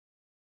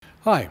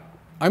Hi,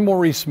 I'm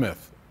Maurice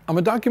Smith. I'm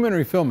a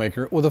documentary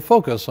filmmaker with a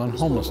focus on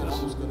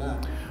homelessness.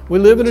 We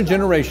live in a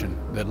generation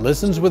that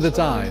listens with its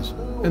eyes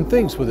and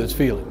thinks with its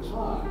feelings.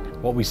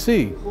 What we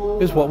see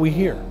is what we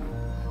hear,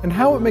 and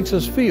how it makes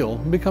us feel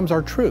becomes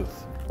our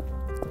truth.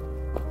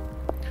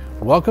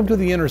 Welcome to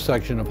the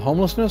intersection of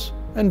homelessness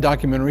and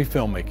documentary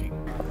filmmaking.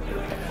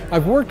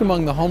 I've worked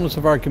among the homeless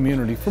of our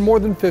community for more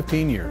than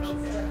 15 years,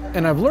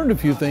 and I've learned a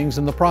few things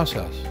in the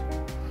process.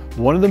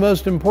 One of the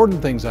most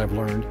important things I've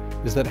learned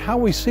is that how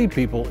we see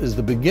people is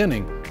the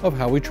beginning of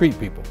how we treat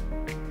people.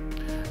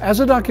 As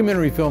a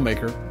documentary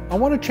filmmaker, I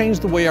want to change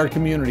the way our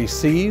community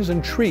sees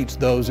and treats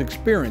those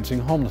experiencing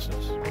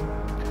homelessness.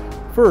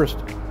 First,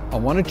 I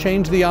want to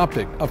change the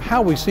optic of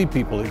how we see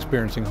people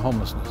experiencing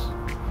homelessness.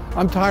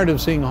 I'm tired of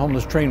seeing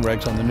homeless train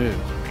wrecks on the news.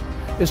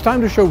 It's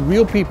time to show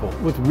real people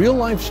with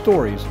real-life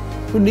stories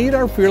who need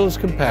our fearless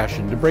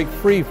compassion to break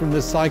free from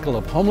this cycle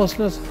of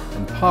homelessness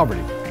and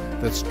poverty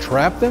that's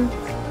trapped them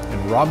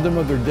and robbed them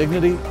of their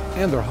dignity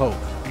and their hope.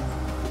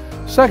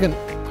 Second,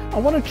 I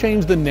want to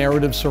change the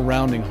narrative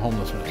surrounding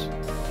homelessness.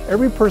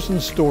 Every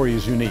person's story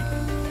is unique.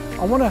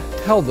 I want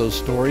to tell those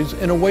stories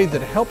in a way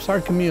that helps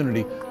our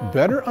community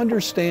better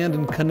understand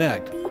and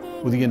connect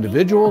with the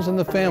individuals and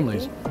the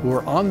families who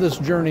are on this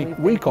journey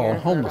we call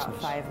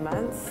homelessness.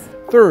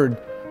 Third,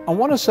 I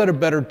want to set a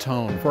better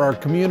tone for our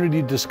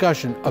community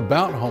discussion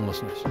about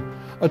homelessness,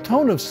 a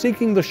tone of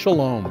seeking the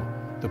shalom,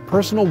 the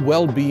personal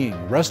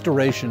well-being,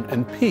 restoration,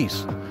 and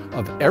peace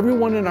of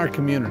everyone in our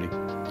community,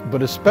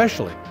 but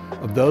especially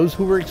of those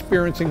who are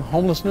experiencing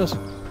homelessness,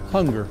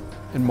 hunger,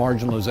 and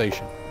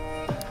marginalization.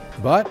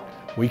 But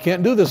we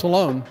can't do this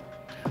alone.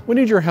 We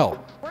need your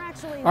help.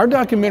 Our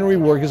documentary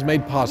work is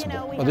made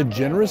possible by the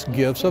generous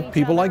gifts of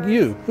people like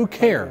you who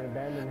care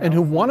and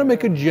who want to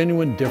make a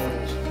genuine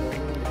difference.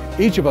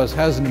 Each of us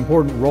has an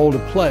important role to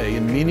play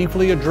in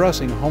meaningfully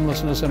addressing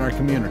homelessness in our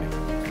community.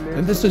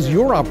 And this is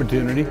your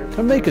opportunity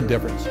to make a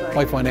difference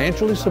by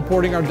financially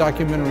supporting our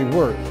documentary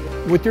work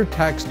with your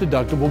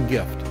tax-deductible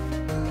gift.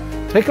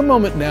 Take a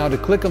moment now to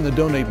click on the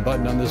donate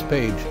button on this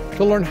page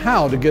to learn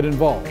how to get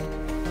involved.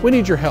 We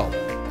need your help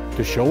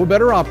to show a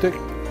better optic,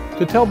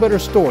 to tell better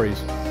stories,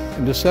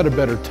 and to set a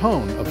better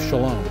tone of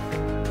shalom.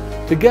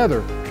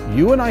 Together,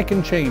 you and I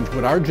can change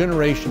what our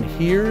generation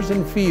hears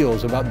and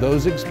feels about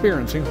those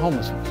experiencing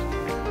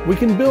homelessness. We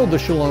can build the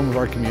shalom of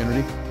our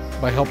community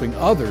by helping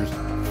others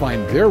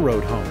find their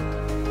road home.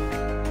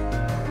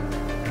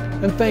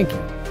 And thank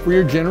you for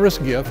your generous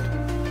gift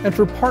and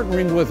for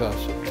partnering with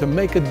us to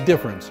make a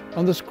difference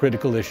on this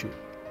critical issue.